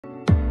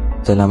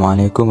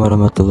Assalamualaikum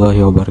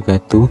warahmatullahi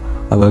wabarakatuh.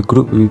 Our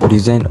group will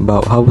present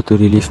about how to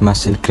relieve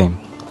muscle cramp.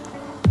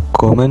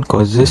 Common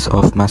causes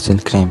of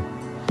muscle cramp: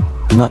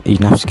 not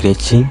enough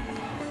stretching,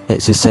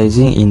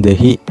 exercising in the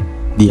heat,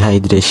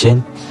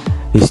 dehydration,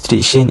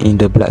 restriction in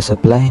the blood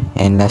supply,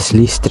 and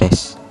lastly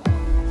stress.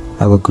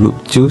 Our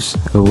group choose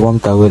a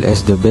warm towel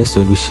as the best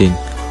solution.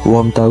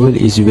 Warm towel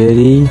is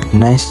very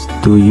nice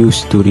to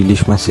use to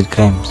relieve muscle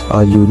cramps.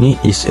 All you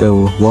need is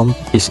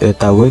a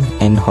towel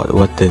and hot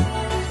water.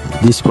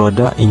 This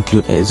product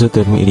includes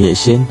exothermic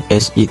reaction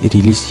as it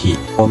releases heat.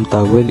 Warm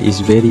towel is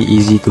very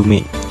easy to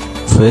make.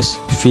 First,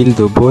 fill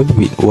the bowl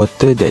with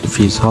water that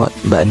feels hot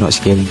but not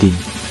scalding.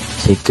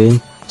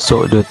 Second,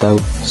 soak the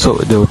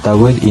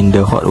towel in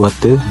the hot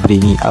water,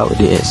 bringing out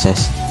the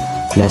excess.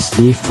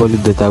 Lastly, fold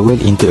the towel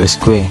into a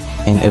square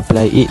and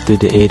apply it to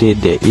the area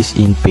that is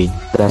in pain.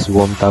 Thus,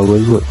 warm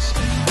towel works.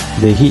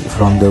 The heat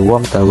from the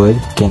warm towel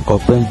can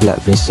open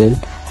blood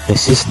vessels,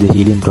 assist the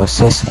healing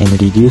process, and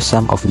reduce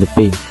some of the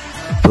pain.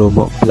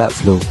 Promote blood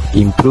flow,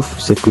 improve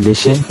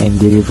circulation, and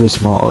delivers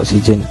more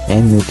oxygen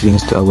and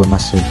nutrients to our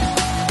muscle.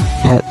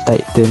 Help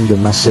tighten the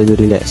muscle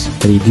relax,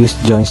 reduce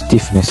joint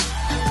stiffness.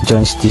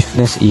 Joint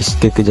stiffness is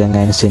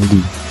kekejangan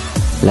sendi.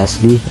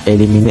 Lastly,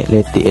 eliminate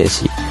lactic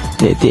acid.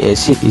 Lactic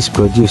acid is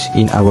produced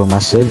in our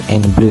muscle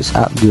and builds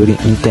up during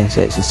intense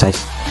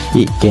exercise.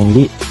 It can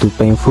lead to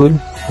painful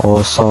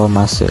or sore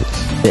muscles.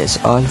 That's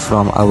all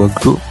from our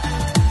group.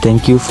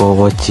 Thank you for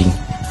watching.